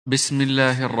بسم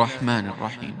الله الرحمن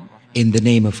الرحيم. In the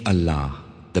name of Allah,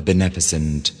 the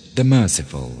Beneficent, the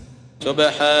Merciful.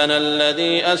 سبحان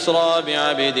الذي أسرى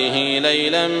بعبده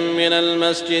ليلا من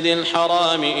المسجد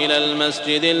الحرام إلى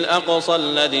المسجد الأقصى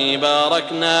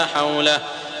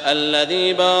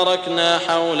الذي باركنا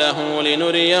حوله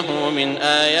لنريه من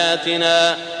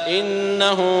آياتنا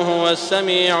إنه هو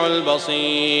السميع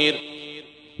البصير.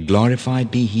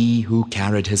 Glorified be He who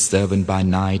carried His servant by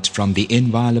night from the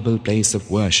inviolable place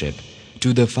of worship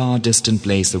to the far distant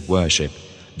place of worship,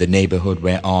 the neighborhood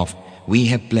whereof we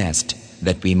have blessed,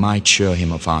 that we might show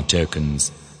him of our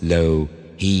tokens. Lo,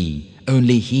 He,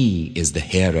 only He is the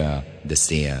hearer, the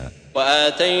seer.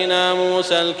 وآتينا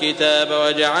موسى الكتاب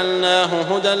وجعلناه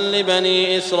هدى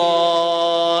لبني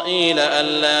إسرائيل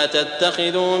ألا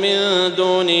تتخذوا من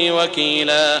دوني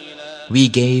وكيلا. We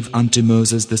gave unto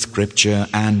Moses the scripture,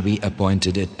 and we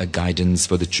appointed it a guidance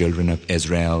for the children of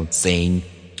Israel, saying,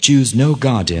 Choose no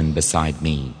guardian beside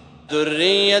me.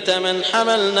 ذرية من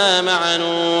حملنا مع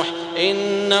نوح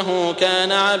إنه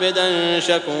كان عبدا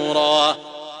شكورا.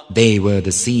 They were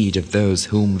the seed of those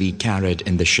whom we carried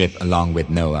in the ship along with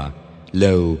Noah.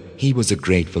 Lo, he was a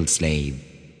grateful slave.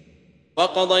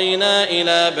 وقضينا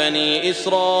إلى بني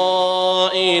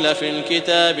إسرائيل في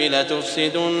الكتاب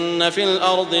لتفسدن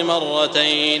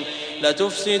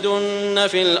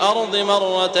في الأرض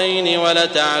مرتين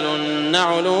ولتعلن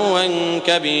علوا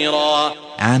كبيرا.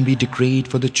 And we decreed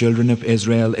for the children of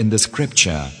Israel in the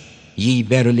scripture, Ye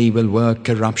verily will work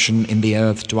corruption in the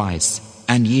earth twice,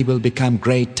 and ye will become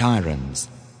great tyrants.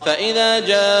 فإذا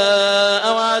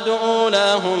جاء وعد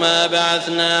أولاهما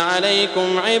بعثنا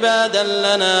عليكم عبادا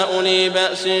لنا أولي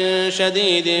بأس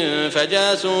شديد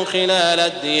فجاسوا خلال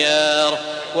الديار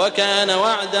وكان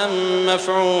وعدا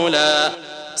مفعولا.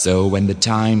 So when the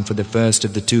time for the first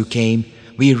of the two came,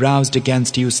 we roused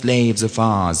against you slaves of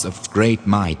ours of great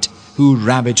might, who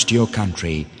ravaged your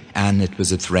country, and it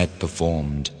was a threat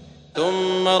performed.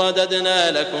 ثم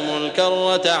رددنا لكم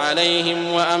الكرة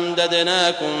عليهم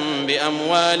وأمددناكم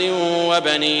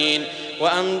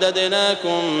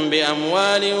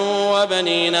بأموال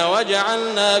وبنين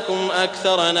وجعلناكم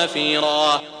أكثر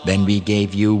نفيرا. Then we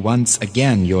gave you once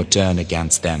again your turn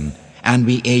against them, and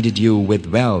we aided you with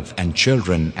wealth and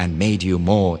children and made you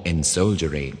more in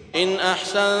soldiery. إن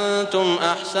أحسنتم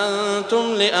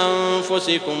أحسنتم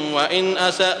لأنفسكم وإن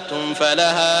أسأتم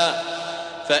فلها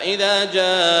فإذا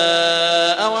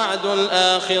جاء وعد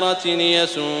الآخرة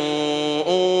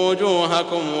ليسوءوا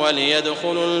وجوهكم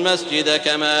وليدخلوا المسجد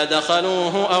كما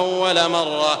دخلوه أول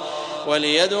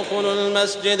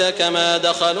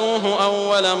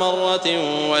مرة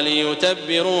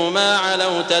وليتبروا ما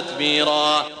علوا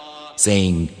تتبيرا.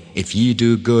 Saying, if ye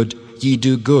do good, ye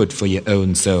do good for your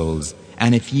own souls,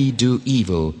 and if ye do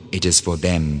evil, it is for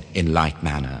them in like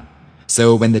manner.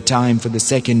 So when the time for the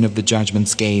second of the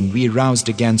judgments came, we roused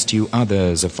against you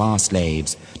others of our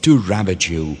slaves to ravage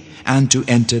you, and to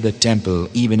enter the temple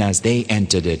even as they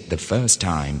entered it the first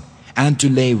time, and to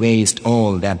lay waste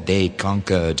all that they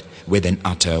conquered with an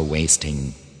utter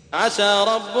wasting. عسى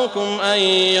ربكم أن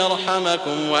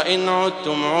يرحمكم وإن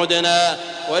عدتم عدنا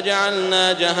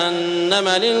وجعلنا جهنم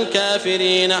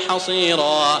للكافرين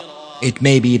حصيرا. It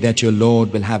may be that your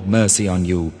Lord will have mercy on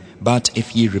you, but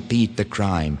if ye repeat the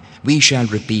crime, we shall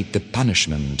repeat the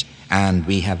punishment, and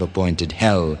we have appointed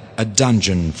hell a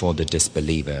dungeon for the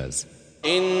disbelievers.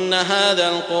 إن هذا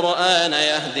القرآن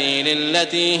يهدي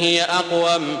للتي هي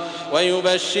أقوم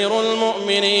ويبشر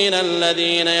المؤمنين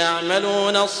الذين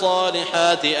يعملون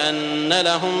الصالحات أن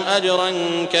لهم أجرا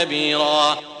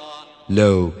كبيرا.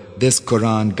 Lo, this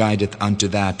Quran guideth unto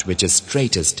that which is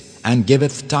straightest, and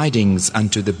giveth tidings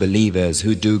unto the believers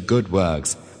who do good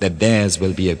works, that theirs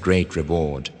will be a great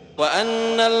reward.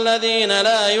 وأن الذين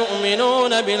لا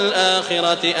يؤمنون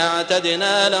بالآخرة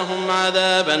أعتدنا لهم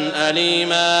عذابا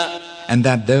أليما. And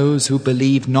that those who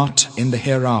believe not in the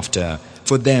hereafter,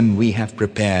 for them we have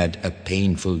prepared a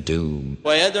painful doom.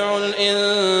 ويدعو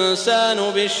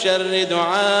الإنسان بالشر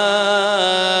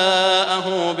دعاءه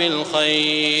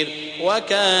بالخير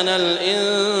وكان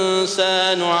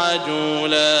الإنسان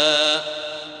عجولا.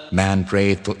 Man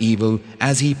prayeth for evil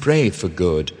as he prayeth for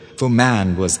good, for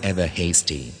man was ever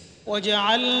hasty.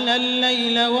 وجعلنا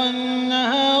الليل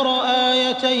والنهار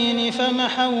آيتين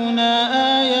فمحونا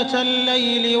آية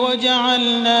الليل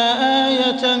وجعلنا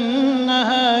آية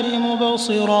النهار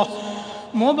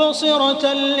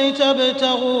مبصرة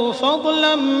لتبتغوا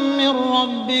فضلا من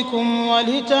ربكم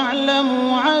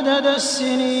ولتعلموا عدد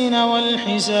السنين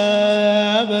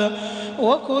والحساب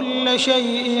وكل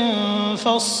شيء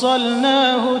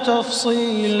فصلناه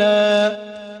تفصيلا.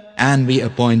 And we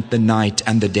appoint the night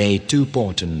and the day two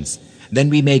portents, Then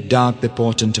we make dark the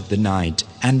portent of the night,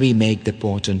 and we make the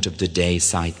portent of the day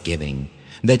sight-giving,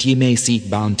 that ye may seek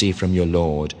bounty from your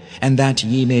Lord, and that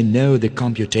ye may know the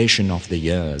computation of the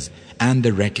years, and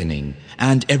the reckoning,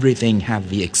 and everything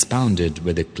have we expounded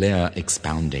with a clear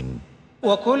expounding.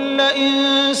 وكل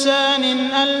إنسان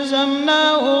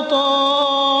ألزمناه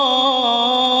طائره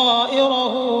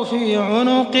في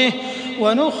عنقه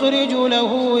ونخرج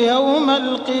له يوم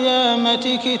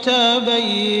القيامة كتابا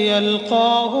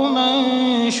يلقاه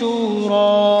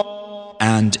منشورا.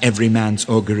 And every man's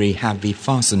augury have we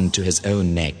fastened to his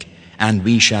own neck, and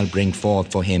we shall bring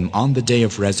forth for him on the day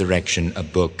of resurrection a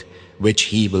book which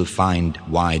he will find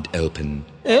wide open.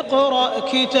 اقرأ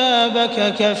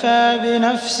كتابك كفى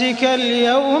بنفسك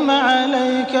اليوم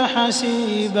عليك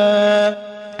حسيبا.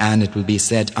 And it will be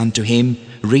said unto him,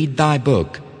 read thy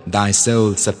book, thy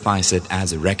soul sufficeth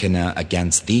as a reckoner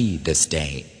against thee this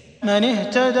day. من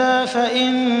اهتدى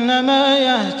فإنما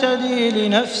يهتدي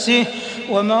لنفسه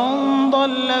ومن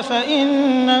ضل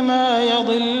فإنما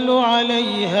يضل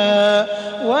عليها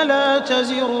ولا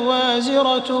تزر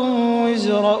وازرة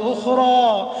وزر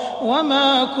أخرى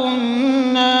وما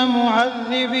كنا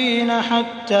معذبين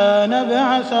حتى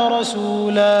نبعث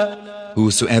رسولا.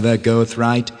 Whosoever goeth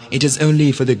right, it is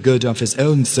only for the good of his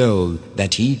own soul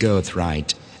that he goeth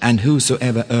right, and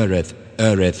whosoever erreth,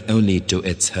 erreth only to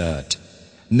its hurt.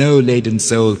 No laden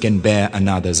soul can bear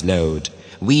another's load.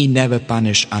 We never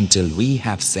punish until we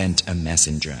have sent a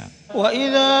messenger.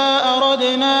 وإذا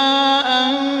أردنا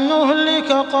أن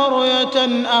نهلك قرية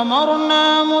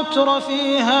أمرنا متر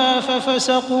فيها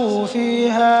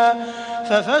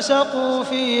ففسقوا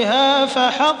فيها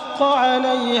فحق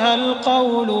عليها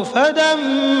القول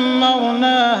فدمرناها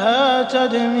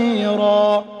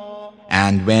تدميرا.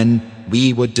 And when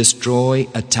we would destroy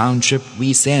a township,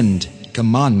 we send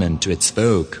commandment to its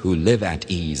folk who live at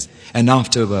ease, and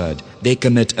afterward they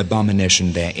commit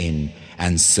abomination therein,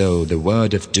 and so the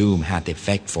word of doom hath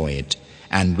effect for it,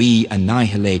 and we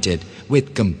annihilate it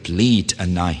with complete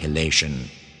annihilation.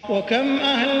 وكم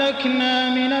أهلكنا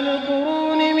من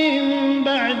القرون من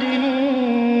بعد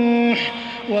نوح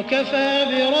وكفى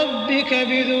بربك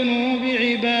بذنوب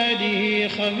عباده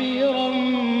خبيرا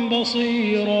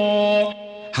بصيرا.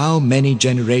 How many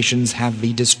generations have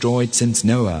we destroyed since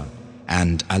Noah?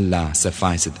 And Allah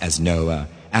sufficeth as knower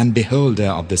and beholder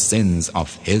of the sins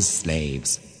of His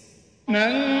slaves.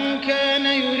 من كان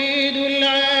يريد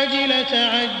العاجلة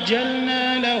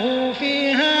عجلنا له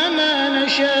فيها ما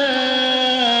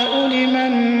نشاء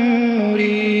لمن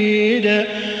نريد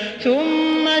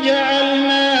ثم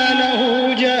جعلنا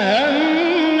له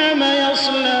جهنم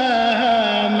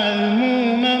يصلاها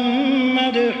مذموما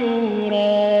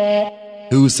مدحورا.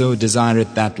 Whoso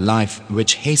desireth that life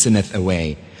which hasteneth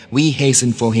away, we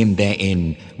hasten for him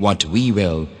therein what we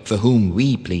will, for whom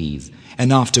we please,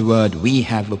 and afterward we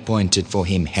have appointed for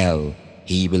him hell.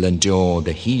 He will endure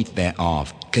the heat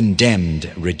thereof, condemned,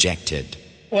 rejected.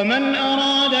 ومن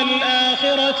أراد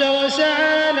الآخرة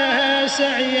وسعى لها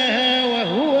سعيها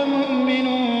وهو مؤمن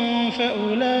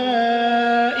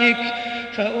فأولئك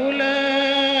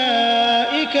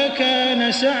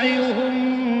كان سعيهم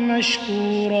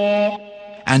مشكورا.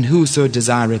 And whoso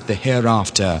desireth the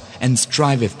hereafter and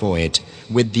striveth for it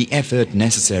with the effort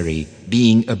necessary,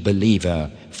 being a believer,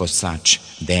 for such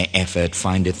their effort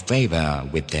findeth favor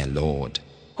with their Lord.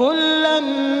 كلا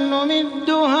نمد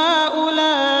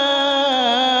هؤلاء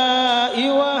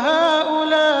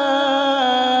وهؤلاء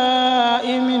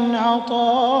من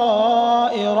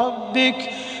عطاء ربك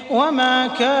وما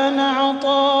كان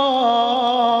عطاء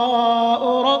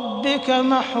ربك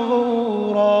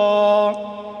محظورا.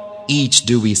 Each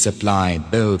do we supply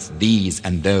both these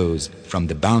and those from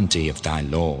the bounty of thy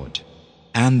Lord.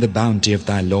 And the bounty of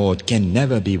thy Lord can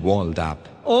never be walled up.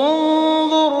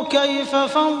 انظر كيف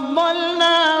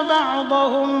فضلنا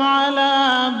بعضهم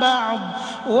على بعض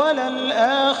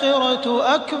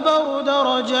وللآخرة أكبر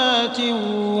درجات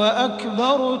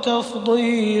وأكبر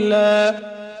تفضيلا.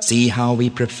 See how we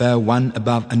prefer one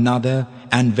above another,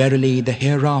 and verily the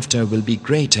hereafter will be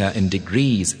greater in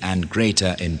degrees and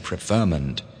greater in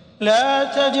preferment. لا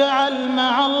تجعل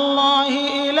مع الله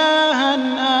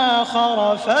إلها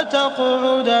آخر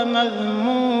فتقعد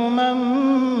مذموما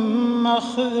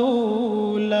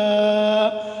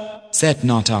مخذولا. Set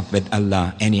not up with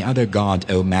Allah any other God,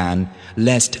 O man,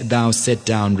 lest thou sit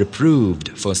down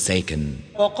reproved, forsaken.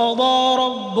 وقضى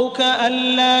ربك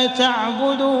ألا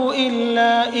تعبدوا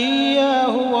إلا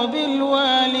إياه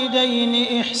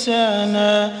وبالوالدين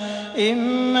إحسانا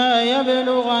إما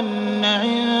يبلغن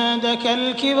عندك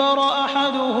الكبر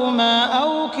أحدهما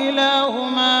أو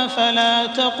كلاهما فلا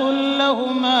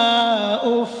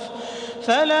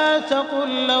فلا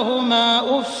تقل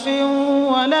لهما أف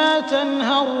ولا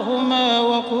تنهرهما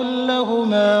وقل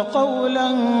لهما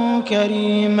قولا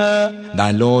كريما.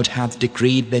 Thy Lord hath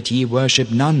decreed that ye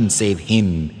worship none save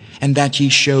Him, and that ye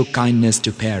show kindness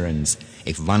to parents.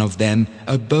 If one of them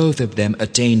or both of them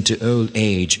attain to old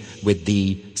age with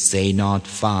thee, say not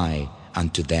fie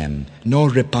unto them, nor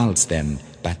repulse them,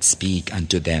 but speak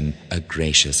unto them a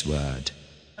gracious word.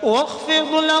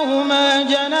 واخفض لهما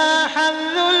جناح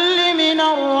الذل من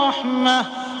الرحمة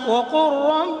وقل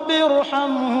رب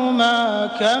ارحمهما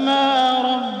كما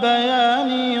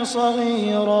ربياني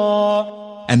صغيرا.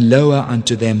 And lower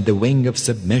unto them the wing of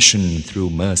submission through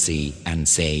mercy, and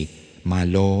say, My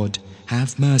Lord,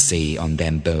 have mercy on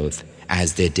them both,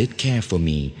 as they did care for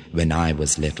me when I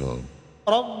was little.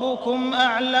 ربكم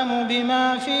أعلم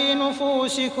بما في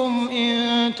نفوسكم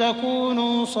إن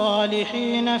تكونوا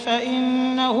صالحين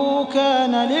فإنه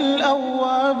كان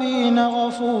للأوابين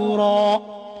غفورا.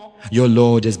 Your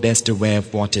Lord is best aware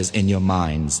of what is in your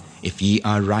minds. If ye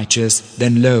are righteous,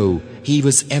 then lo, He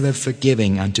was ever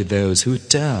forgiving unto those who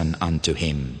turn unto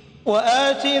Him.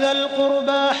 وآت ذا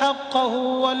القربى حقه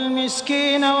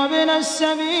والمسكين وابن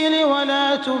السبيل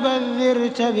ولا تبذر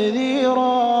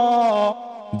تبذيرا.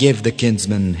 Give the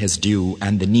kinsman his due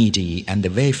and the needy and the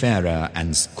wayfarer,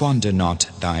 and squander not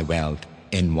thy wealth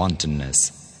in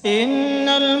wantonness. إن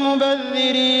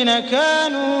المبذرين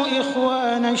كانوا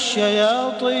إخوان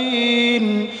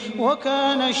الشياطين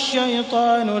وكان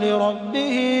الشيطان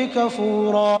لربه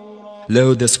كفورا.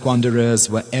 Lo, the squanderers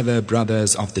were ever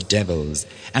brothers of the devils,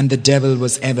 and the devil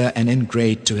was ever an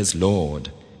ingrate to his Lord.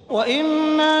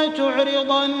 وإما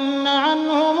تعرضن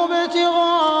عنهم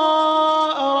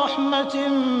ابتغاء رحمة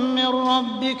من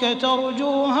ربك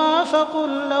ترجوها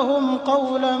فقل لهم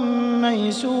قولا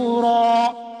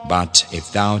ميسورا. But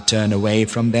if thou turn away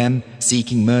from them,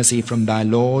 seeking mercy from thy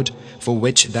Lord, for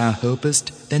which thou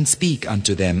hopest, then speak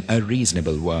unto them a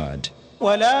reasonable word.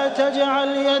 ولا تجعل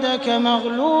يدك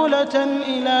مغلولة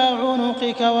إلى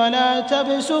عنقك ولا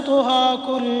تبسطها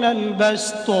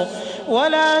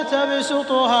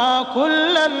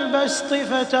كل البسط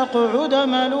فتقعد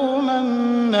ملوما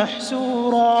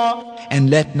محسورا. And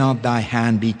let not thy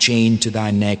hand be chained to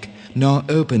thy neck, nor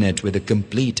open it with a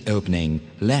complete opening,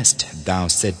 lest thou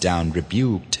sit down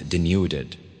rebuked,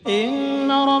 denuded.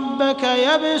 إن ربك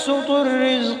يبسط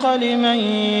الرزق لمن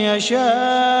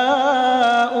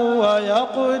يشاء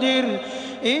ويقدر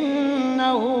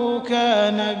إنه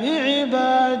كان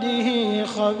بعباده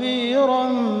خبيرا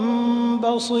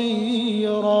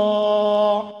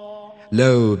بصيرا.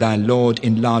 Lo, thy Lord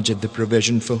enlargeth the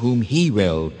provision for whom He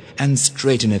will, and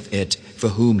straighteneth it for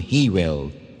whom He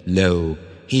will. Lo,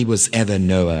 He was ever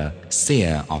knower,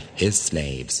 seer of His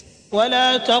slaves.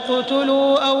 ولا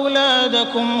تقتلوا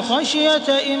أولادكم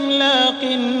خشية إملاق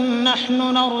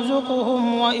نحن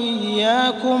نرزقهم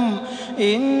وإياكم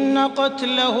إن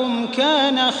قتلهم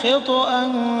كان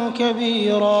خطأ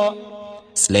كبيرا.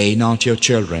 Slay not your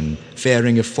children,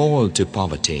 fearing a fall to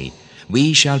poverty.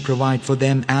 We shall provide for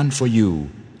them and for you.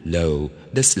 Lo,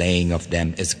 the slaying of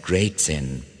them is great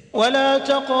sin. ولا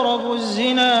تقربوا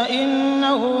الزنا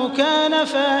إنه كان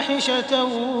فاحشة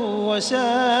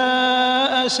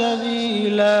وساء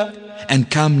سبيلا. And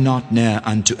come not near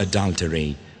unto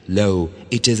adultery. Lo,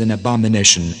 it is an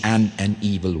abomination and an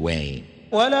evil way.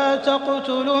 ولا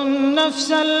تقتلوا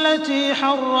النفس التي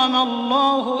حرم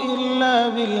الله إلا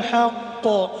بالحق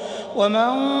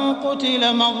ومن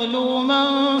قتل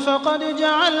مظلوما فقد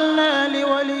جعلنا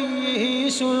لوليه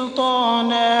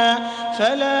سلطانا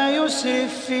فلا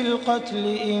يسرف في القتل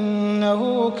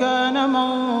إنه كان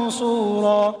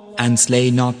منصورا. And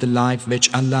slay not the life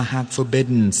which Allah hath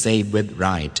forbidden save with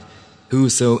right.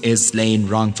 Whoso is slain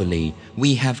wrongfully,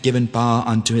 we have given power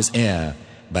unto his heir,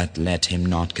 but let him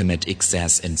not commit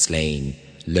excess in slaying.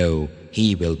 Lo,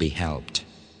 he will be helped.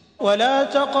 ولا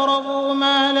تقربوا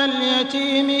مال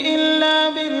اليتيم إلا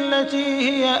بالتي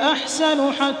هي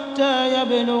أحسن حتى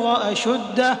يبلغ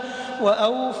أشده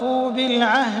وأوفوا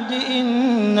بالعهد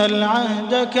إن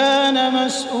العهد كان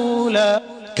مسؤولا.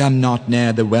 Come not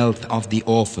near the wealth of the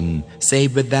orphan,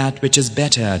 save with that which is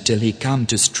better till he come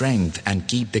to strength and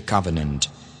keep the covenant.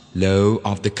 Lo,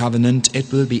 of the covenant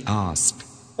it will be asked.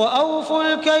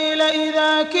 وأوفوا الكيل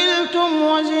إذا كلتم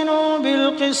وزنوا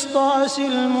بالقسطاس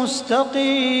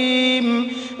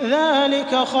المستقيم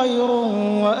ذلك خير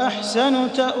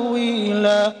وأحسن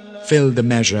تأويلا. Fill the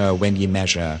measure when ye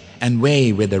measure, and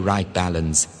weigh with the right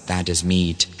balance, that is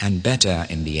meet and better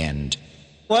in the end.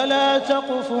 ولا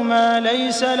تقف ما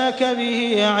ليس لك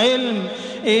به علم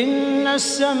إن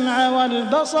السمع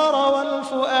والبصر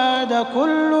والفؤاد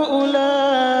كل أولئك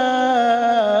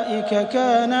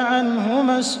كان عنه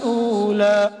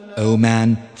مسؤولا. O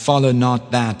man, follow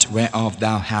not that whereof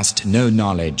thou hast no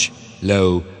knowledge.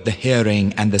 Lo, the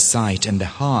hearing and the sight and the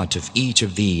heart of each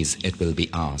of these it will be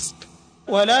asked.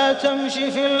 ولا تمش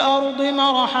في الأرض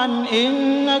مرحا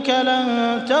إنك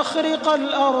لن تخرق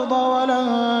الأرض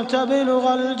ولن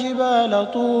تبلغ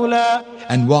الجبال طولا.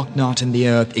 And walk not in the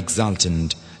earth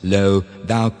exultant. Lo,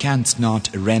 thou canst not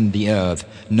rend the earth,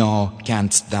 nor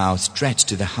canst thou stretch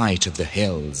to the height of the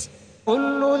hills.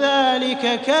 كل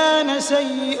ذلك كان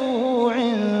سيئه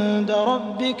عند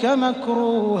ربك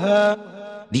مكروها.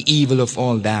 The evil of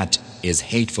all that is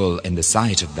hateful in the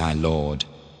sight of thy Lord.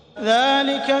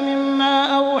 ذلك مما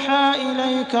أوحى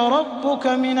إليك ربك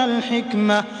من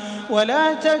الحكمة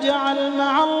ولا تجعل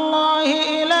مع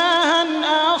الله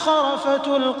إلها آخر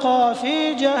فتلقى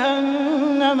في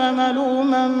جهنم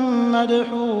ملوما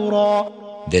مدحورا.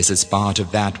 This is part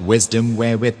of that wisdom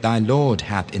wherewith thy Lord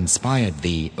hath inspired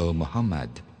thee, O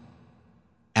Muhammad.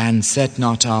 And set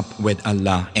not up with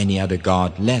Allah any other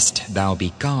God, lest thou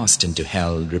be cast into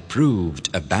hell, reproved,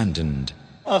 abandoned.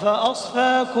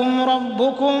 أفأصفاكم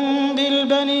ربكم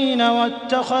بالبنين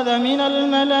واتخذ من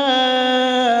الملائكة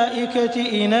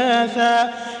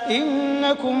إناثا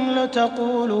إنكم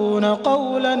لتقولون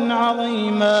قولا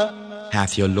عظيما.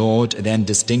 Hath your Lord then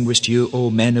distinguished you, O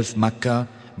men of Makkah,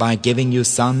 by giving you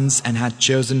sons, and had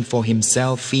chosen for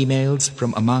himself females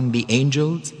from among the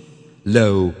angels?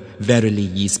 Lo, verily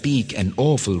ye speak an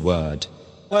awful word.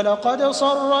 ولقد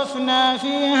صرفنا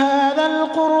في هذا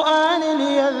القرآن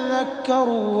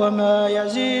ليذكروا وما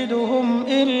يزيدهم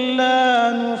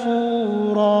إلا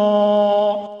نفورا.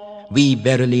 We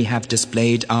verily have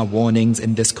displayed our warnings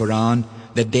in this Quran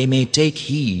that they may take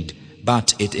heed,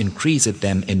 but it increaseth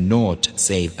them in naught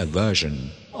save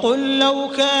aversion. قل لو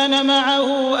كان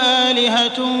معه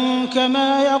آلهة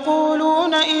كما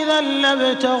يقولون إذا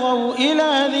لابتغوا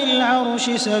إلى ذي العرش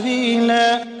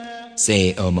سبيلا.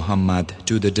 Say, O Muhammad,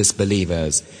 to the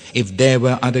disbelievers, if there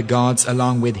were other gods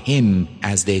along with him,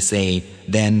 as they say,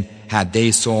 then had they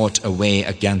sought a way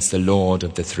against the Lord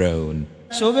of the throne.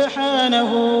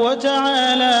 سبحانه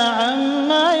وتعالى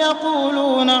عما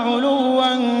يقولون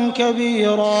علوا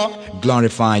كبيرا.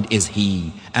 Glorified is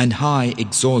he, and high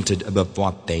exalted above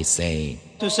what they say.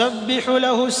 تسبح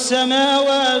له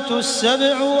السماوات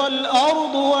السبع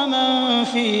والأرض ومن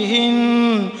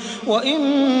فيهن وإن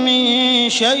من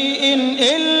شيء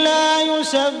إلا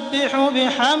يسبح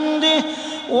بحمده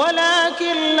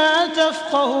ولكن لا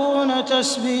تفقهون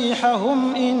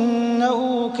تسبيحهم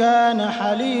إنه كان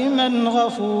حليما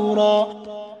غفورا.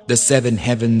 The seven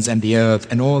heavens and the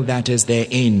earth and all that is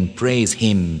therein praise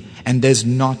him, and there's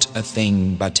not a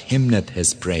thing but hymneth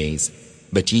his praise.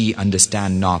 But ye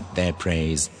understand not their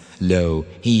praise. Lo,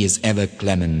 he is ever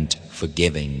clement,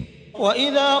 forgiving.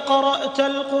 وإذا قرأت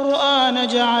القرآن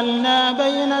جعلنا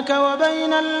بينك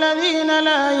وبين الذين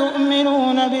لا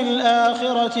يؤمنون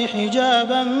بالآخرة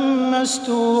حجابا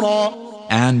مستورا.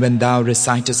 And when thou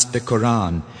recitest the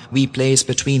Quran, we place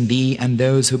between thee and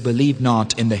those who believe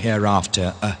not in the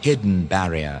hereafter a hidden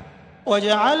barrier.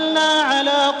 وجعلنا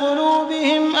على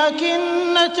قلوبهم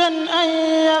أكنة أن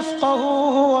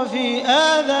يفقهوه وفي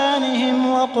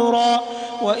آذانهم وقرا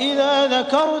وإذا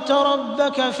ذكرت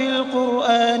ربك في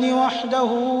القرآن وحده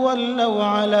ولوا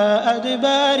على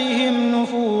أدبارهم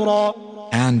نفورا.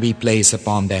 And we place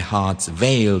upon their hearts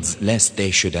veils lest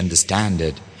they should understand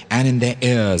it, and in their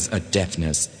ears a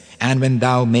deafness. And when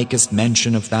thou makest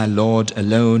mention of thy Lord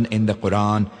alone in the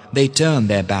Quran, they turn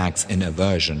their backs in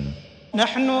aversion.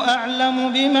 نحن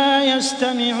أعلم بما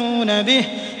يستمعون به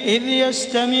إذ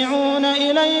يستمعون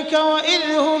إليك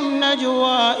وإذ هم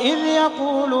نجوى إذ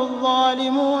يقول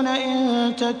الظالمون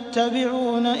إن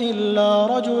تتبعون إلا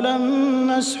رجلا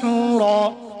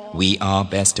مسحورا. We are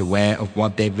best aware of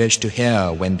what they wish to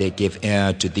hear when they give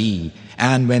ear to thee,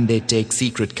 and when they take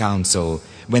secret counsel,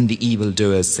 when the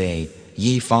evildoers say,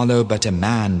 Ye follow but a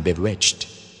man bewitched.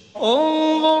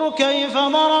 انظر كيف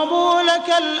ضربوا لك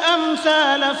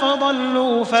الأمثال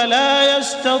فضلوا فلا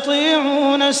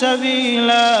يستطيعون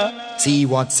سبيلا. See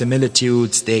what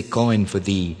similitudes they coin for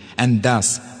thee, and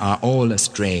thus are all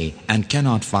astray and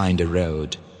cannot find a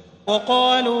road.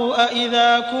 وقالوا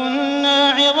أإذا كنا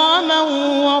عظاما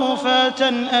ورفاتا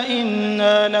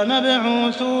أإنا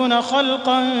لمبعوثون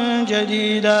خلقا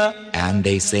جديدا. And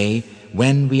they say,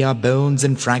 when we are bones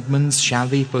and fragments, shall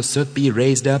we forsooth be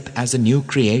raised up as a new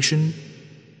creation?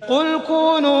 قل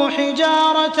كونوا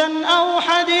حجارة أو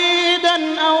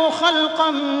حديدا أو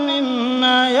خلقا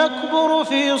مما يكبر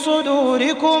في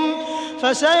صدوركم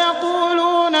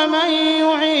فسيقولون من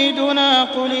يعيدنا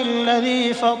قل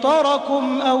الذي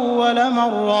فطركم أول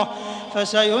مرة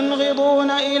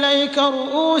فسينغضون إليك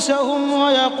رؤوسهم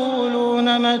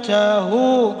ويقولون متى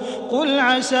هو قل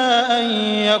عسى أن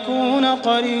يكون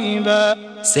قريبا.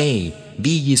 Say, be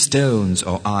ye stones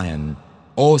or iron,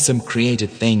 or some created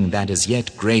thing that is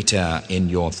yet greater in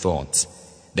your thoughts.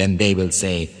 Then they will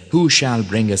say, who shall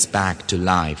bring us back to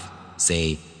life?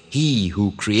 Say, He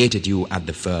who created you at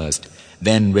the first.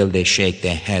 Then will they shake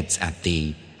their heads at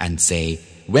thee and say,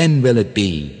 when will it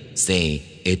be? Say,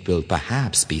 it will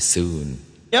perhaps be soon.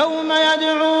 يوم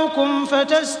يدعوكم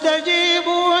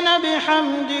فتستجيبون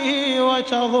بحمده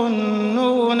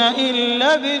وتظنون إن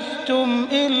لبثتم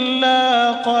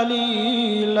إلا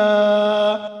قليلا.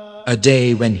 A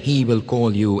day when He will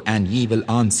call you and ye will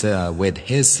answer with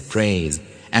His praise,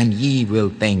 and ye will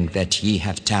think that ye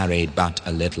have tarried but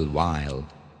a little while.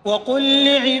 وقل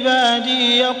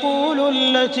لعبادي يقولوا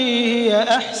التي هي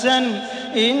أحسن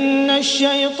إن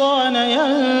الشيطان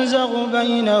ينزغ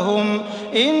بينهم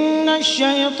إن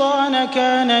الشيطان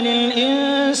كان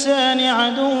للإنسان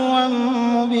عدوا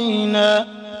مبينا.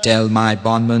 Tell my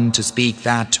bondman to speak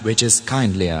that which is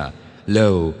kindlier.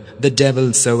 Lo, the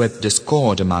devil soweth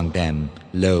discord among them.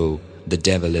 Lo, the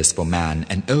devil is for man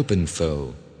an open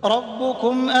foe.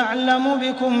 ربكم أعلم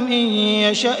بكم إن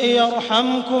يشأ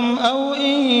يرحمكم أو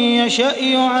إن يشأ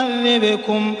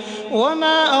يعذبكم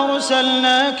وما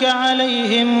أرسلناك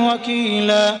عليهم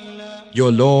وكيلا.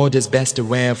 Your Lord is best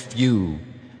aware of you.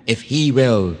 If He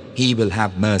will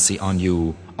have mercy on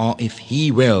you, or if He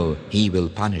will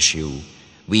punish you.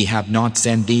 We have not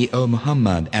sent thee, O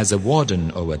Muhammad, as a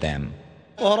warden over them.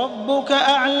 وربك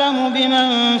أعلم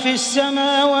بمن في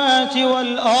السماوات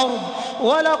والأرض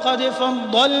ولقد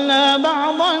فضلنا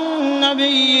بعض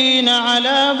النبيين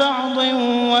على بعض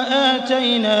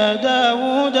وآتينا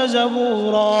داود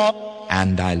زبورا.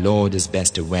 And thy Lord is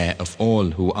best aware of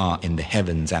all who are in the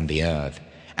heavens and the earth.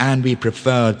 And we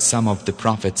preferred some of the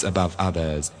prophets above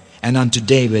others. And unto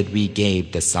David we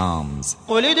gave the Psalms.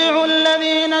 قل ادعوا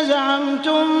الذين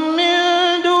زعمتم من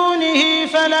دونه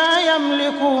فلا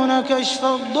يملكون كشف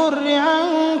الضر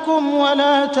عنكم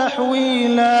ولا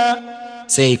تحويلا.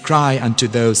 Say, cry unto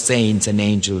those saints and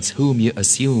angels whom you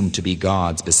assume to be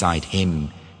gods beside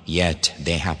Him, yet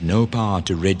they have no power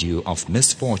to rid you of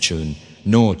misfortune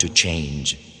nor to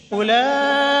change.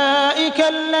 أولئك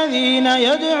الذين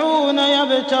يدعون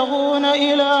يبتغون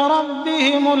إلى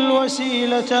ربهم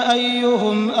الوسيلة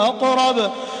أيهم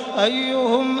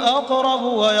أقرب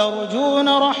ويرجون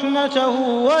رحمته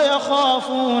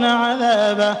ويخافون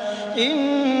عذابه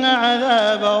إن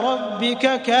عذاب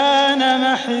ربك كان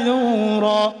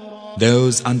محذورا.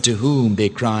 Those unto whom they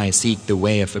cry seek the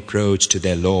way of approach to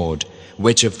their Lord.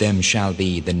 Which of them shall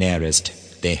be the nearest?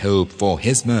 They hope for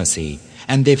His mercy,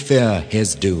 and they fear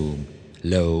His doom.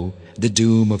 Lo, the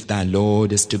doom of thy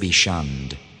Lord is to be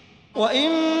shunned. وَإِن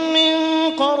مِّن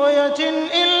قَرْيَةٍ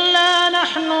إِلَّا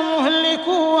نَحْنُ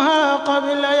مُهْلِكُوهَا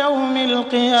قَبْلَ يَوْمِ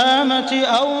الْقِيَامَةِ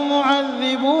أَوْ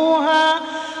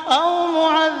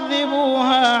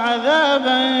مُعَذِّبُوهَا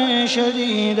عَذَابًا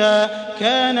شَدِيدًا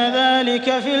كَانَ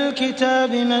ذَلِكَ فِي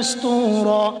الْكِتَابِ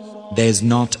مَسْطُورًا. There is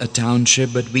not a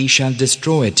township but we shall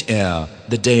destroy it ere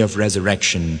the day of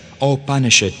resurrection, or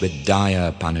punish it with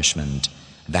dire punishment.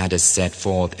 That is set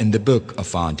forth in the book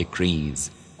of our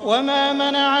decrees. وما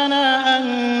منعنا أن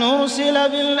نرسل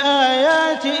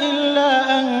بالآيات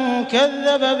إلا أن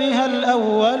كذب بها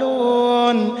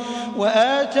الأولون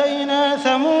وآتينا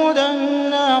ثمود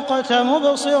الناقة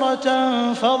مبصرة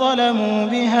فظلموا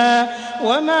بها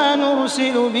وما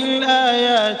نرسل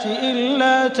بالآيات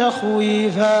إلا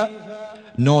تخويفا.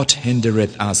 Naught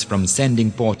hindereth us from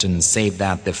sending portents save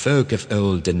that the folk of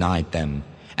old denied them.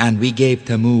 And we gave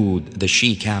Thamud, the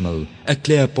she-camel, a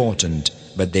clear portent,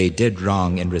 but they did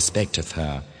wrong in respect of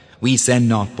her. We send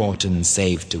not portents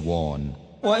save to warn.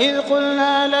 وَإِذْ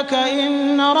قُلْنَا لَكَ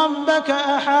إِنَّ رَبَّكَ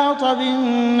أَحَاطَ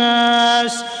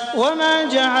بِالنَّاسِ وَمَا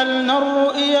جَعَلْنَا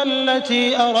الرُّؤْيَا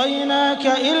الَّتِي أَرَيْنَاكَ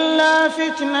إِلَّا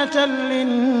فِتْنَةً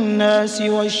لِلنَّاسِ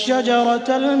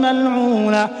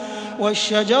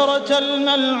والشجرة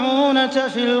الملعونة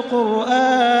في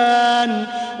القرآن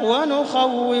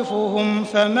ونخوفهم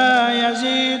فما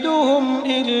يزيدهم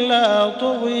إلا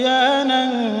طغيانا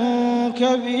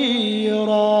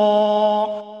كبيرا.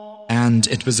 And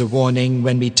it was a warning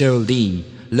when we told thee,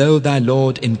 Lo, thy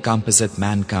Lord encompasseth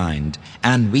mankind,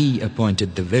 and we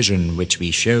appointed the vision which we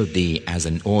showed thee as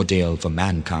an ordeal for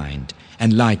mankind,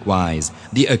 and likewise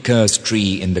the accursed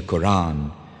tree in the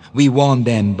Quran. We warn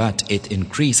them, but it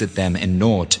increaseth them in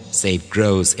naught, save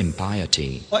gross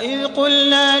impiety. وإذ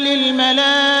قلنا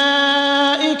للملائكة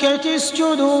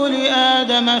اسجدوا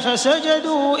لآدم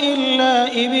فسجدوا إلا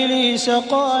إبليس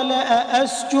قال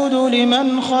أأسجد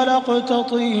لمن خلقت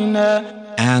طينا.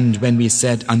 And when we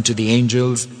said unto the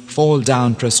angels, fall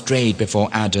down prostrate before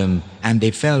Adam, and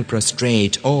they fell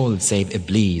prostrate all save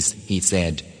Iblis, he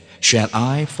said, shall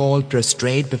I fall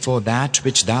prostrate before that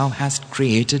which thou hast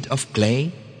created of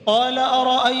clay? قال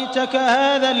أرأيتك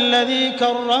هذا الذي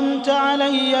كرمت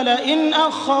علي لئن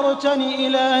أخرتني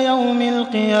إلى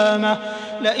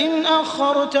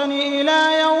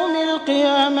يوم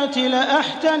القيامة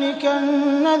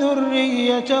لأحتنكن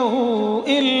ذريته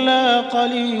إلا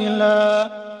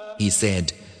قليلا. He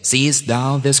said, seest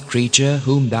thou this creature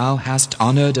whom thou hast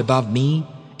honored above me?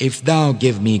 If thou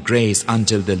give me grace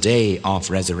until the day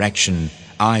of resurrection,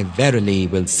 I verily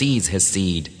will seize his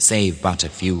seed, save but a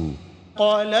few.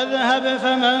 قال اذهب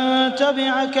فمن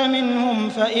تبعك منهم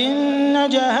فإن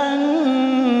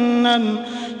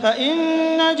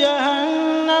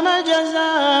جهنم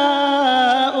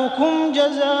جزاؤكم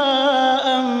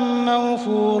جزاء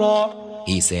موفورا.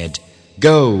 He said,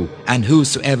 go, and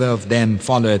whosoever of them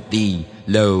followeth thee,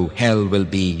 lo, hell will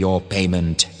be your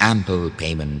payment, ample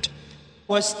payment.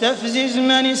 واستفزز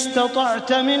من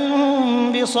استطعت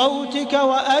منهم بصوتك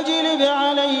وأجلب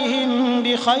عليهم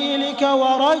بخيلك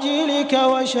ورجلك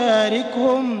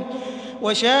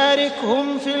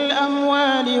وشاركهم في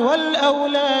الأموال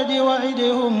والأولاد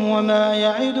وعدهم وما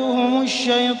يعدهم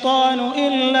الشيطان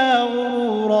إلا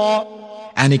غرورا.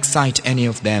 And excite any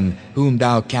of them whom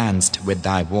thou canst with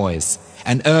thy voice,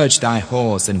 and urge thy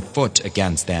horse and foot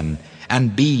against them,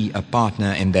 and be a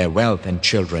partner in their wealth and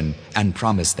children, and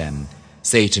promise them.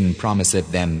 Satan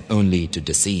promiseth them only to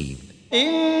deceive.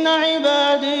 إن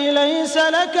عبادي ليس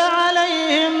لك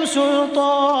عليهم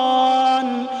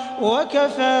سلطان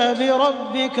وكفى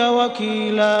بربك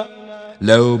وكيلا.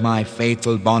 Lo, my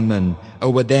faithful bondman,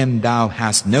 over them thou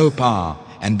hast no power,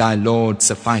 and thy Lord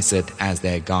sufficeth as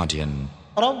their guardian.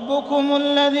 ربكم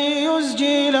الذي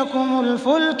يزجي لكم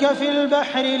الفلك في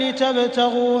البحر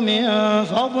لتبتغوا من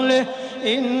فضله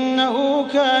إنه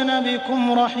كان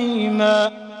بكم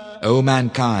رحيما. O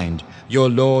mankind, your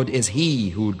Lord is He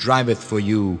who driveth for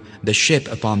you the ship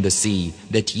upon the sea,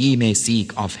 that ye may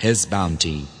seek of His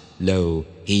bounty. Lo,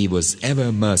 He was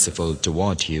ever merciful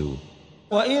toward you.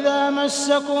 وإذا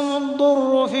مسكم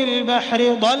الضر في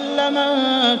البحر ضل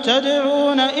من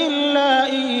تدعون إلا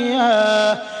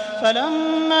إياه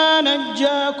فلما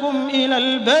نجاكم إلى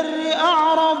البر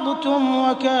أعرضتم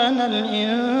وكان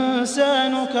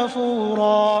الإنسان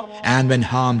كفورا. And when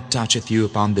harm toucheth you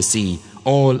upon the sea,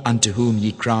 all unto whom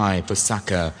ye cry for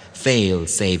succor fail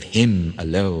save Him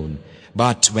alone.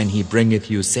 But when He bringeth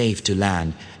you safe to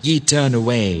land, ye turn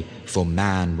away, for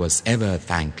man was ever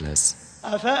thankless.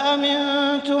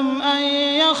 أفأمنتم أن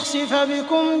يخسف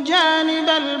بكم جانب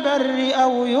البر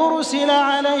أو يرسل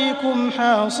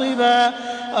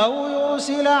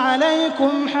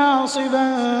عليكم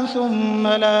حاصبا ثم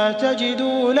لا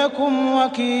تجدوا لكم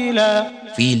وكيلا.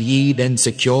 Feel ye then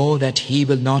secure that He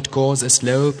will not cause a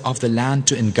slope of the land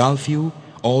to engulf you,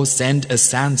 or send a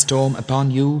sandstorm upon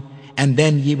you, and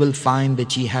then ye will find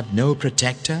that ye have no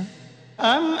protector?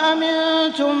 أم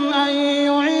أمنتم أن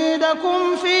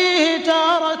يعيدكم فيه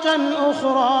تارة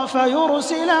أخرى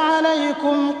فيرسل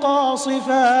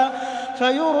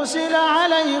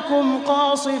عليكم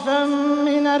قاصفا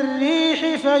من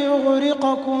الريح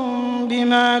فيغرقكم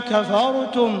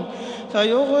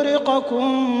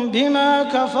بما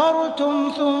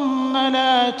كفرتم ثم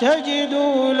لا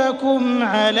تجدوا لكم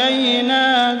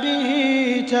علينا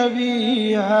به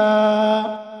تبيعا.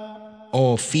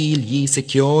 Or feel ye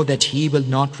secure that He will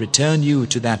not return you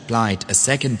to that plight a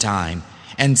second time,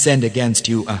 and send against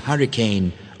you a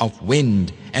hurricane of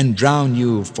wind, and drown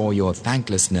you for your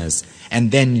thanklessness,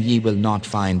 and then ye will not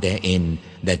find therein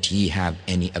that ye have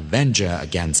any avenger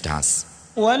against us.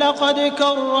 ولقد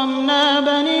كرمنا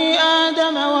بني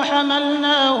آدم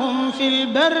وحملناهم في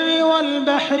البر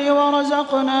والبحر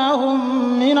ورزقناهم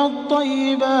من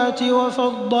الطيبات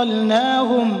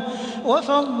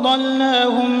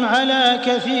وفضلناهم على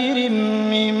كثير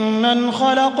ممن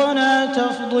خلقنا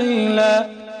تفضيلا.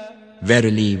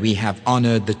 Verily, we have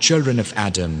honored the children of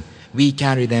Adam. We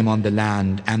carry them on the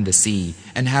land and the sea,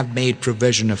 and have made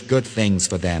provision of good things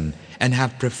for them, and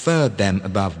have preferred them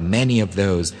above many of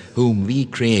those whom we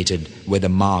created with a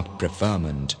marked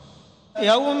preferment.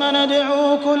 يوم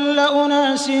ندعو كل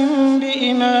أناس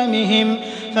بإمامهم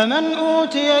فمن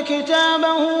أوتي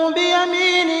كتابه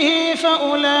بيمينه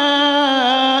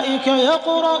فأولئك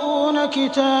يقرؤون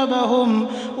كتابهم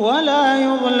ولا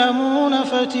يظلمون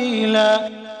فتيلا.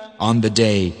 On the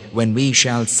day when we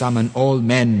shall summon all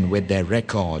men with their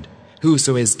record,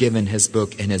 whoso is given his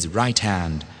book in his right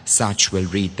hand, such will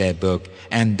read their book,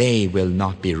 and they will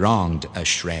not be wronged a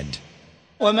shred.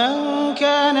 ومن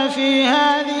كان في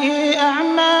هذه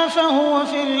أعمى فهو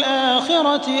في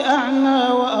الآخرة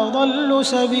أعمى وأضل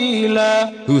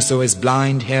سبيلا. Whoso is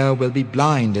blind here will be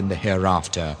blind in the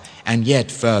hereafter, and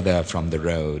yet further from the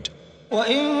road.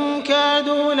 وإن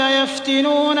كادوا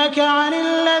ليفتنونك عن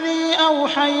الذي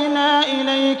أوحينا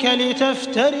إليك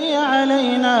لتفتري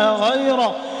علينا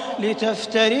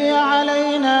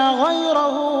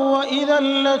غيره وإذا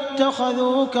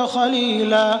لاتخذوك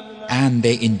خليلا. And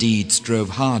they indeed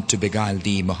strove hard to beguile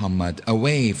thee, Muhammad,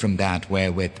 away from that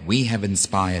wherewith we have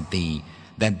inspired thee,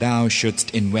 that thou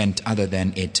shouldst invent other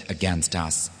than it against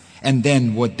us, and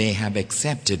then would they have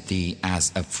accepted thee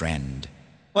as a friend.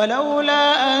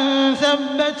 ولولا أن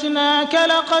ثبتناك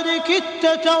لقد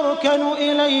كدت تركن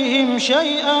إليهم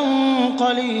شيئا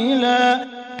قليلا.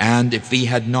 And if we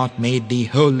had not made thee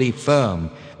wholly firm,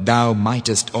 thou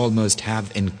mightest almost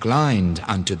have inclined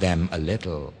unto them a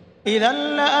little. إذا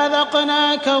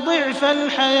لأذقناك ضعف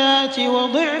الحياة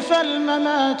وضعف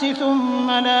الممات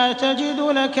ثم لا تجد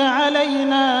لك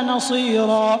علينا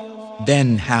نصيرا.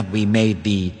 Then had we made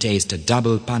thee taste a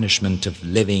double punishment of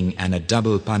living and a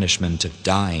double punishment of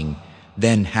dying,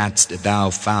 then hadst thou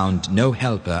found no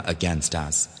helper against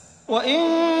us.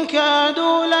 وإن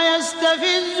كادوا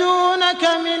ليستفزونك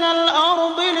من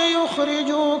الأرض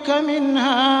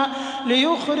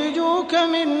ليخرجوك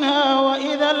منها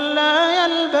وإذا لا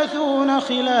يلبثون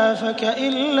خلافك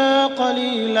إلا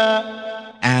قليلا.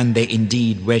 And they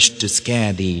indeed wished to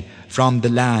scare thee from the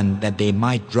land that they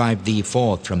might drive thee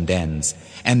forth from thence,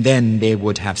 and then they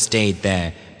would have stayed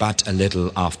there but a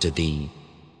little after thee.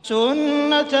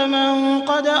 سنة من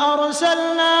قد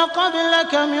أرسلنا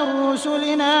قبلك من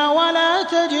رسلنا ولا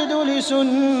تجد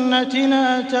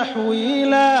لسنتنا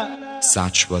تحويلا.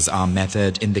 Such was our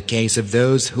method in the case of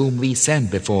those whom we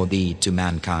sent before thee to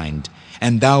mankind,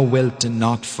 and thou wilt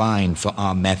not find for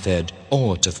our method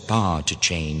aught of power to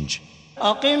change.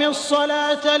 أقم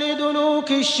الصلاة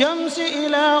لدلوك الشمس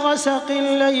إلى غسق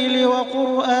الليل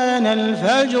وقرآن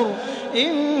الفجر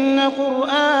إن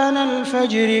قرآن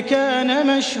الفجر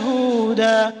كان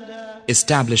مشهودا.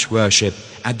 Establish worship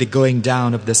at the going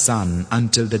down of the sun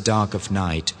until the dark of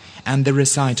night, and the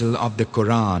recital of the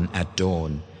Quran at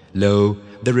dawn. Lo,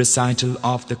 the recital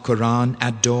of the Quran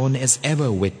at dawn is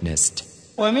ever witnessed.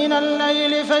 ومن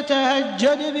الليل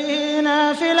فتهجد به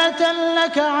نافلة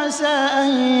لك عسى أن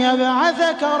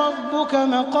يبعثك ربك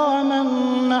مقاما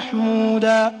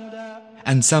محمودا.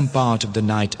 And some part of the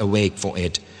night awake for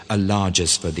it, a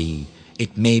largesse for thee.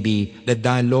 It may be that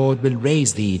thy Lord will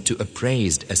raise thee to a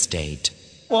praised estate.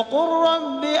 وقل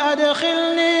رب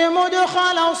أدخلني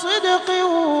مدخل صدق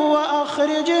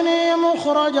وأخرجني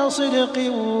مخرج صدق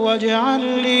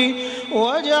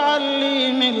واجعل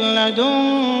لي من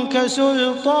لدنك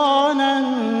سلطانا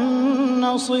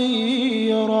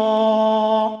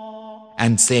نصيرا.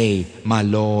 And say, my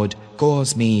Lord,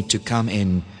 cause me to come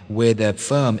in with a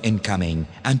firm incoming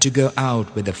and to go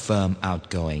out with a firm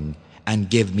outgoing, and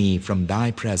give me from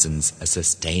thy presence a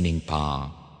sustaining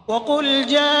power. وقل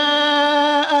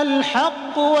جاء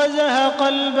الحق وزهق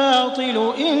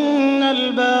الباطل إن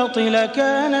الباطل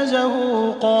كان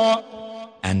زهوقا.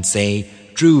 And say,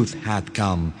 truth hath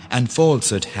come and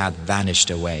falsehood hath vanished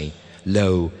away.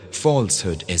 Lo,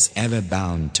 falsehood is ever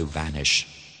bound to vanish.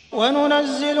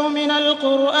 وننزل من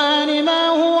القرآن ما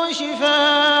هو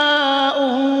شفاء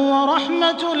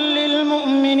ورحمة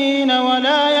للمؤمنين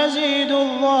ولا يزيد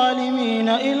الظالمين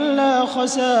إلا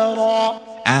خسارا.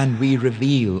 And we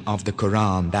reveal of the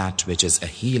Quran that which is a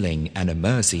healing and a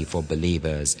mercy for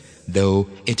believers, though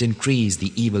it increase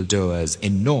the evildoers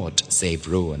in naught save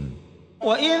ruin.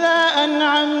 وإذا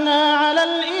أنعمنا على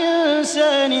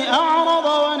الإنسان أعرض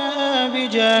ونأى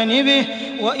بجانبه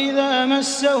وإذا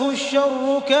مسه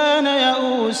الشر كان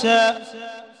يئوسا.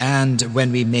 And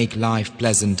when we make life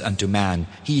pleasant unto man,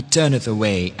 he turneth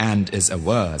away and is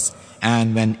averse,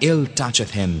 and when ill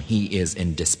toucheth him, he is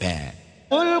in despair.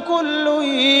 قل كل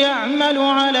يعمل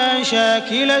على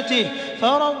شاكلته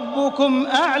فربكم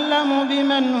أعلم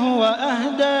بمن هو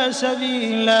أهدى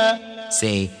سبيلا.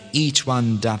 Say, each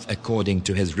one doth according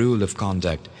to his rule of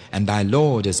conduct, and thy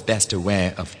Lord is best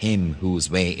aware of him whose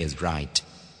way is right.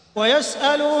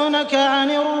 ويسألونك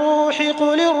عن الروح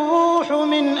قل الروح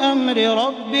من أمر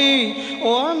ربي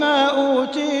وما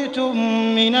أوتيتم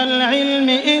من العلم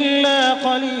إلا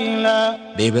قليلا.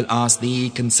 They will ask thee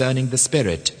concerning the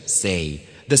Spirit. Say,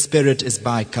 the Spirit is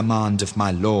by command of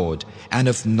my Lord, and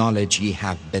of knowledge ye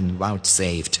have been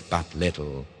vouchsafed but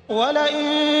little.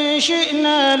 وَلَئِن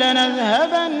شِئْنَا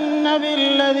لَنَذْهَبَنَّ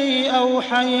بِالَّذِي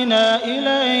أَوْحَيْنَا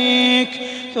إِلَيْكَ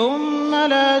ثُمَّ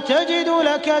لَا تَجِدُ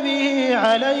لَكَ بِهِ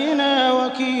عَلَيْنَا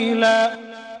وَكِيلًا.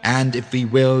 And if we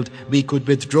willed, we could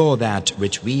withdraw that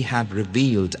which we have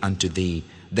revealed unto thee,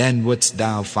 then wouldst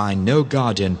thou find no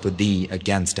guardian for thee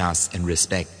against us in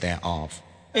respect thereof.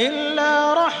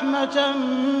 إِلَّا رَحْمَةً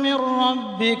مِّن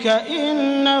رَّبِّكَ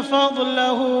إِنَّ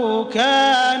فَضْلَهُ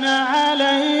كَانَ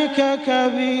عَلَيْكَ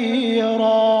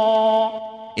كَبِيرًا.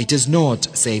 It is naught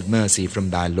save mercy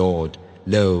from thy Lord.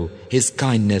 Lo, his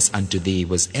kindness unto thee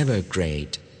was ever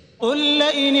great. قُل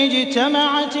لَّئِنِ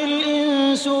اجْتَمَعَتِ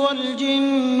الْإِنسُ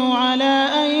وَالْجِنُّ عَلَىٰ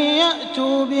أَن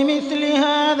يَأْتُوا بِمِثْلِ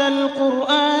هَٰذَا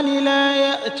الْقُرْآنِ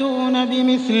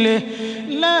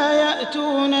لا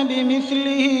يأتون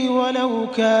بمثله ولو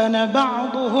كان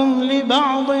بعضهم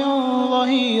لبعض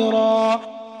ظهيرا.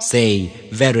 Say,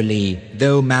 verily,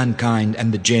 though mankind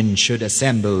and the jinn should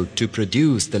assemble to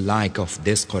produce the like of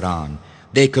this Quran,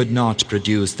 they could not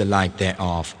produce the like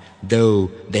thereof,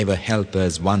 though they were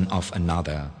helpers one of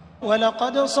another.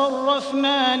 وَلَقَدْ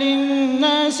صَرَّفْنَا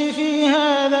لِلنَّاسِ فِي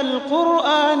هَذَا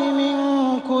الْقُرْآنِ مِنْ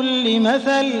كُلِّ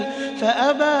مَثَلٍ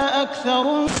فَأَبَى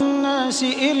أَكْثَرُ النَّاسِ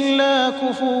إِلَّا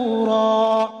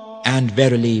كُفُورًا. And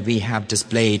verily we have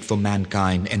displayed for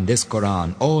mankind in this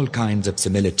Quran all kinds of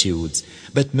similitudes,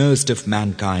 but most of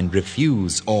mankind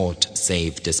refuse aught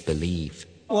save disbelief.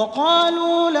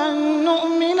 وَقَالُوا لَن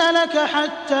نُّؤْمِنَ لَكَ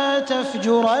حَتَّى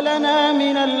تَفْجُرَ لَنَا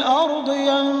مِنَ الْأَرْضِ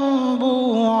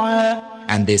يَنبُوعًا.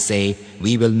 And they say,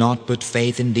 we will not put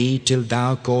faith in thee till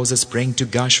thou cause a spring to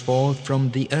gush forth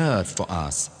from the earth for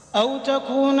us. أَوْ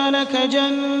تَكُونَ لَكَ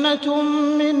جَنَّةٌ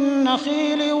مِّن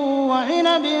نَّخِيلٍ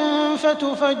وَعِنَبٍ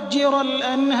فَتُفَجِّرَ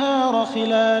الْأَنْهَارَ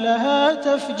خِلَالَهَا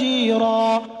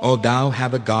تَفْجِيرًا. Or thou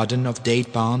have a garden of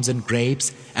date palms and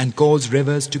grapes, and cause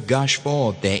rivers to gush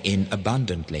forth therein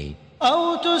abundantly.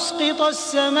 أَوْ تُسْقِطَ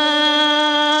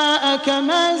السَّمَاءَ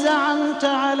كَمَا زَعَمْتَ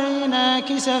عَلَيْنَا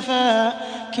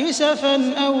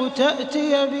كِسَفًا أَوْ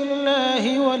تَأْتِيَ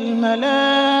بِاللَّهِ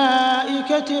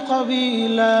وَالْمَلَائِكَةِ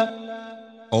قَبِيلًا.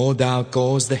 Or thou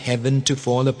cause the heaven to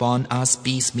fall upon us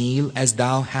piecemeal as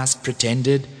thou hast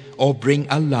pretended, or bring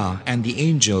Allah and the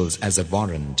angels as a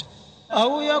warrant.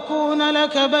 أَوْ يَكُونَ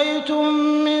لَكَ بَيْتٌ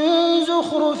مِّن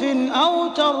زُخْرُفٍ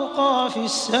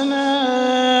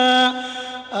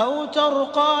أَوْ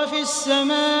تَرْقَىٰ فِي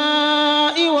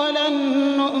السَّمَاءِ وَلَن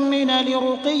نُّؤْمِنَ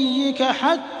لِرُقِيِّكَ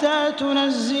حَتَّىٰ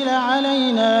تُنَزِّلَ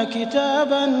عَلَيْنَا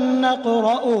كِتَابًا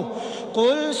نَّقْرَؤُهُ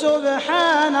قُلْ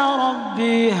سُبْحَانَ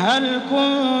رَبِّي هَلْ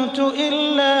كُنتُ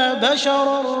إِلَّا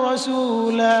بَشَرًا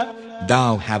رَّسُولًا.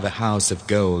 Thou have a house of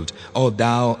gold, or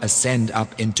thou ascend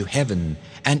up into heaven,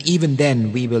 and even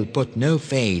then we will put no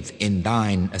faith in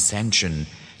thine ascension,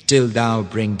 till thou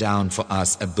bring down for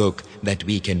us a book that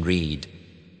we can read.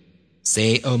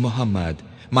 Say, O Muhammad,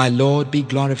 my Lord be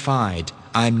glorified,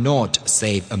 I am naught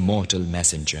save a mortal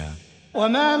messenger.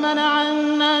 وَمَا مَنَعَ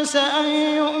النَّاسَ أَن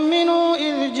يُؤْمِنُوا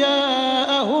إِذْ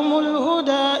جَاءَهُمُ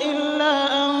الْهُدَىٰ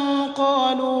إِلَّا أَن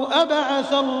قَالُوا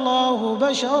أَبَعَثَ اللَّهُ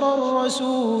بَشَرًا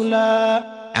رَّسُولًا.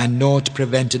 And naught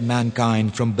prevented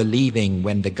mankind from believing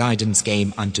when the guidance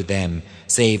came unto them,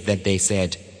 save that they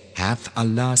said, hath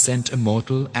Allah sent a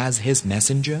mortal as his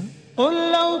messenger?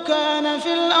 قُل لَّوْ كَانَ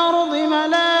فِي الْأَرْضِ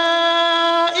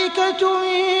مَلَائِكَةٌ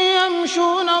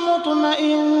يَمْشُونَ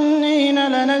مُطْمَئِنِّينَ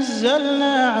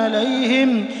لَنَزَّلْنَا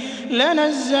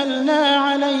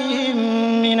عَلَيْهِم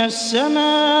مِّنَ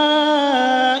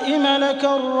السَّمَاءِ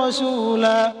مَلَكًا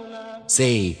رَّسُولًا.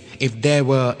 Say, if there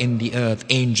were in the earth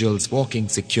angels walking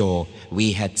secure,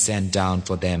 we had sent down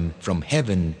for them from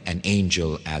heaven an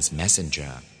angel as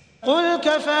messenger. قُلْ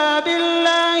كَفَىٰ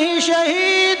بِاللَّهِ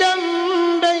شَهِيدًا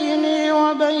بَيْنِي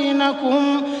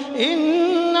وَبَيْنَكُمْ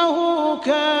إِنَّهُ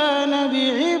كَانَ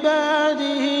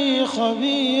بِعِبَادِهِ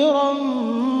خَبِيرًا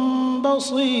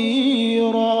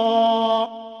بَصِيرًا.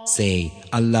 Say,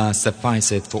 Allah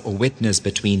sufficeth for a witness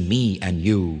between me and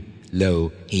you.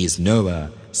 Lo, He is knower,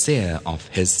 seer of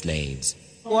His slaves.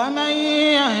 وَمَن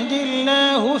يَهْدِ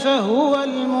اللَّهُ فَهُوَ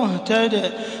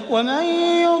الْمُهْتَدِ وَمَن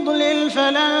يُضْلِلْ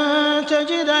فَلَن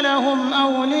تَجِدَ لَهُمْ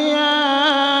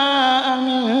أَوْلِيَاءَ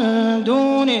مِن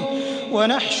دُونِهِ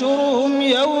وَنَحْشُرُهُمْ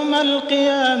يَوْمَ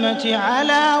الْقِيَامَةِ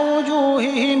عَلَىٰ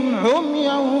وُجُوهِهِمْ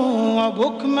عُمْيًا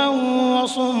وَبُكْمًا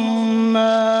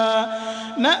وَصُمًّا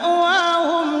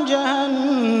مَأْوَاهُمْ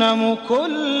جَهَنَّمُ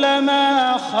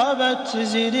كُلَّمَا خَبَتْ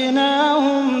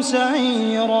زِدْنَاهُمْ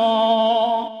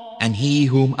سَعِيرًا. And he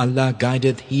whom Allah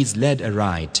guideth, he is led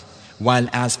aright. While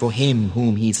as for him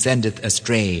whom he sendeth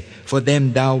astray, for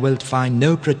them thou wilt find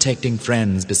no protecting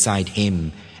friends beside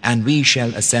him, And we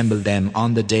shall assemble them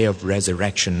on the day of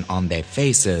resurrection on their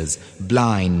faces,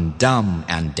 blind, dumb,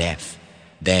 and deaf.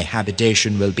 Their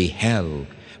habitation will be hell.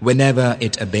 Whenever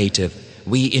it abateth,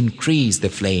 we increase the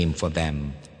flame for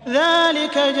them.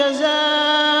 ذلك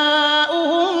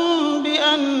جزاؤهم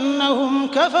بأنهم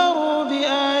كفروا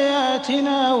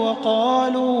بآياتنا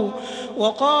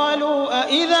وقالوا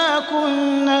أإذا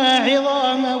كنا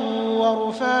عظاما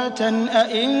ورفاتا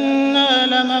أإنا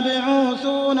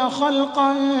لمبعوثون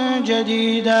خلقا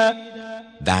جديدا.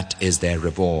 That is their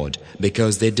reward,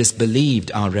 because they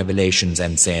disbelieved our revelations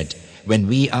and said, when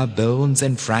we are bones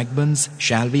and fragments,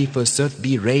 shall we forsooth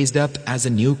be raised up as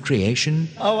a new creation?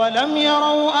 أولم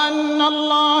يروا أن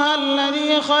الله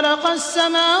الذي خلق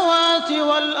السماوات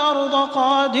والأرض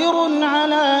قادر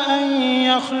على أن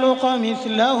يخلق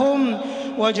مثلهم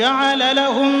وجعل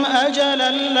لهم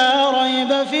أجلا لا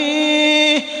ريب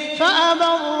فيه فأبى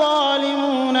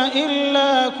الظالمون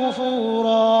إلا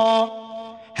كفورا.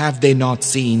 Have they not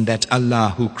seen that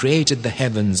Allah who created the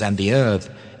heavens and the earth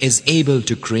is able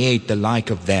to create the like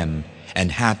of them,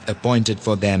 and hath appointed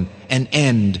for them an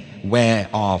end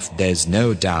whereof there is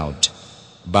no doubt?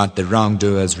 But the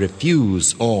wrongdoers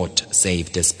refuse aught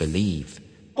save disbelief.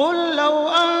 قل لو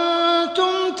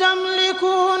أنتم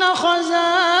تملكون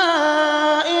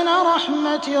خزائن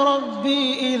رحمة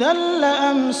ربي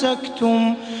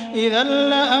إذا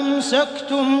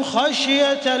لأمسكتم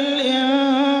خشية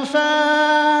الإنفاق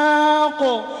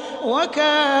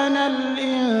وكان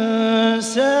الإنسان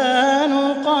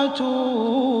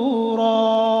قتورا.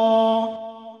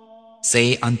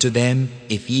 Say unto them,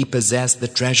 if ye possess the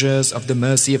treasures of the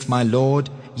mercy of my Lord,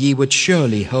 ye would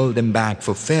surely hold them back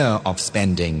for fear of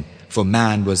spending, for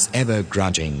man was ever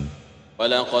grudging.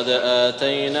 ولقد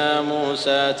آتينا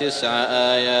موسى 9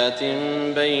 آيات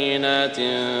بينات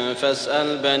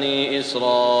فاسأل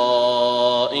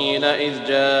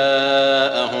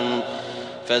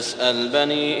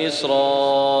بني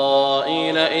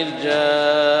إسرائيل إذ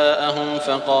جاءهم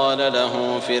فقال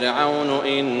له فرعون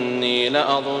إني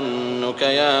لأظنك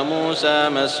يا موسى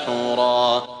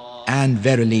مسحورا. And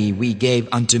verily we gave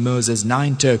unto Moses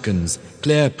 9 tokens,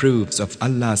 clear proofs of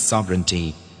Allah's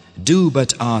sovereignty. Do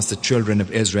but ask the children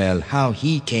of Israel how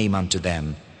he came unto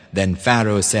them. Then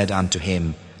Pharaoh said unto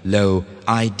him, Lo,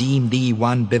 I deem thee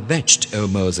one bewitched, O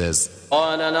Moses.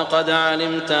 قال لقد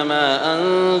علمت ما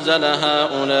أنزل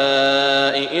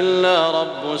هؤلاء إلا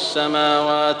رب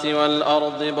السماوات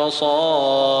والأرض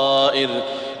بصائر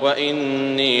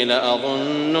وإني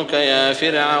لأظنك يا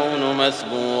فرعون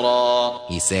مثبورا.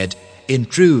 He said, in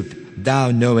truth,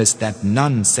 thou knowest that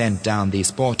none sent down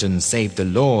these portents save the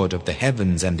Lord of the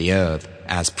heavens and the earth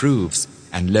as proofs,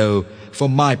 and lo, for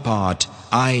my part,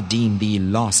 I deem thee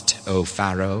lost, O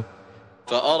Pharaoh.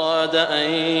 فأراد أن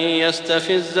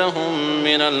يستفزهم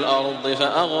من الأرض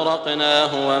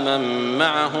فأغرقناه ومن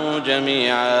معه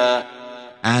جميعا.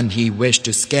 And he wished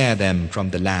to scare them from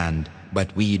the land,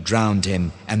 but we drowned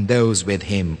him and those with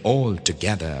him all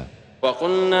together.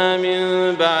 وقلنا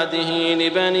من بعده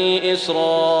لبني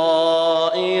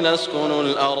إسرائيل اسكنوا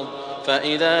الأرض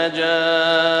فإذا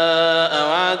جاء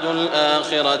وعد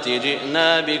الآخرة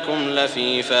جئنا بكم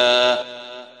لفيفا.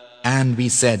 And we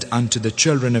said unto the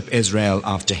children of Israel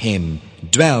after him,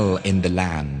 dwell in the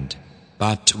land.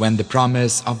 But when the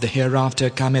promise of the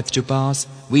hereafter cometh to pass,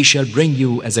 we shall bring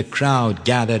you as a crowd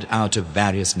gathered out of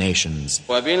various nations.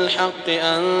 وبالحق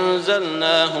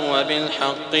أنزلناه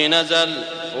وبالحق نزل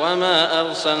وما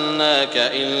أرسلناك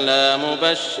إلا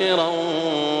مبشرا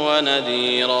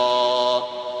ونذيرا.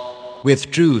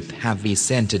 With truth have we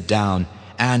sent it down,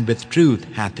 and with truth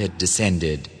hath it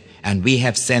descended. And we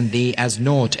have sent thee as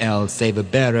naught else save a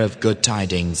bearer of good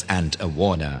tidings and a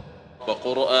warner.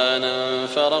 وقرآنا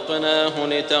فرقناه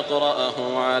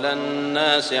لتقرأه على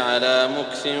الناس على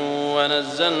مكث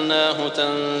ونزلناه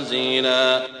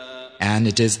تنزيلا. And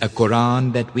it is a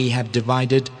Quran that we have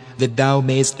divided, that thou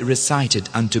mayst recite it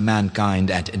unto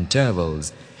mankind at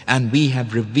intervals, and we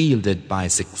have revealed it by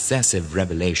successive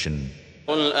revelation.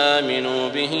 قل آمنوا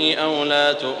به أو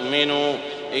لا تؤمنوا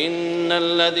إن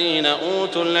الذين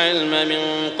أوتوا العلم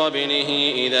من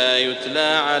قبله إذا يتلى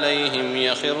عليهم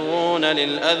يخرون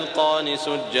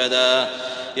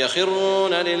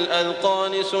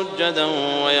للأذقان سجدا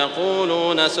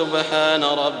ويقولون سبحان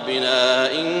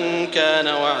ربنا إن كان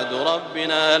وعد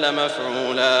ربنا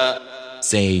لمفعولا.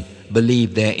 Say,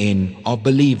 believe therein or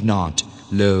believe not.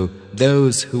 Lo,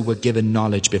 those who were given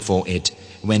knowledge before it,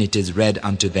 when it is read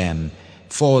unto them,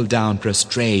 fall down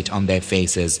prostrate on their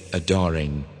faces,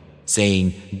 adoring,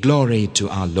 saying, Glory to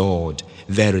our Lord.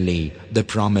 Verily, the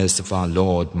promise of our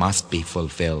Lord must be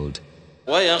fulfilled.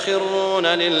 ويخرون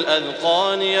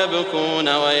للأذقان يبكون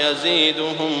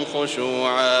ويزيدهم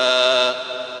خشوعا.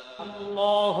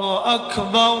 الله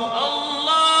أكبر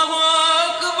الله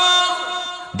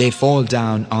أكبر. They fall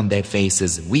down on their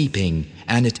faces weeping,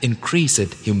 and it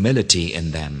increaseth humility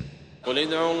in them. قل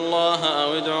ادعوا الله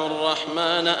أو ادعوا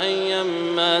الرحمن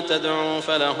أيما تدعوا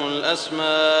فله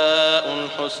الأسماء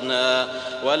الحسنى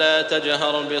ولا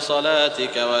تجهر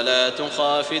بصلاتك ولا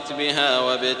تخافت بها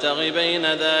وابتغ بين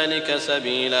ذلك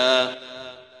سبيلا.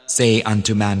 Say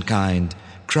unto mankind,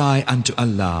 cry unto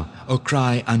Allah, or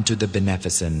cry unto the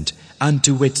Beneficent.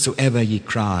 Unto whichsoever ye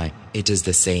cry, it is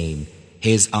the same.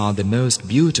 His are the most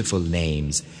beautiful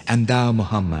names. And thou,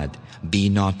 Muhammad, be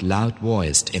not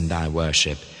loud-voiced in thy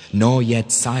worship, nor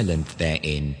yet silent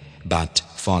therein, but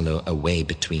follow a way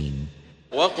between.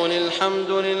 وقل الحمد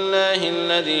لله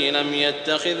الذي لم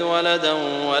يتخذ ولدا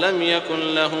ولم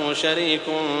يكن له شريك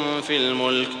في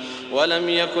الملك ولم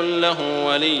يكن له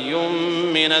ولي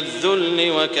من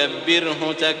الذل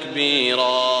وكبره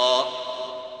تكبيرا.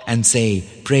 And say,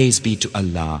 praise be to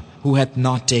Allah, who hath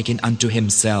not taken unto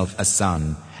himself a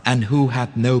son, and who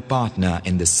hath no partner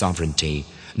in the sovereignty,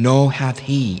 nor hath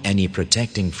he any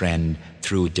protecting friend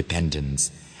through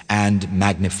dependence, and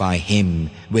magnify him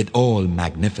with all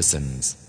magnificence.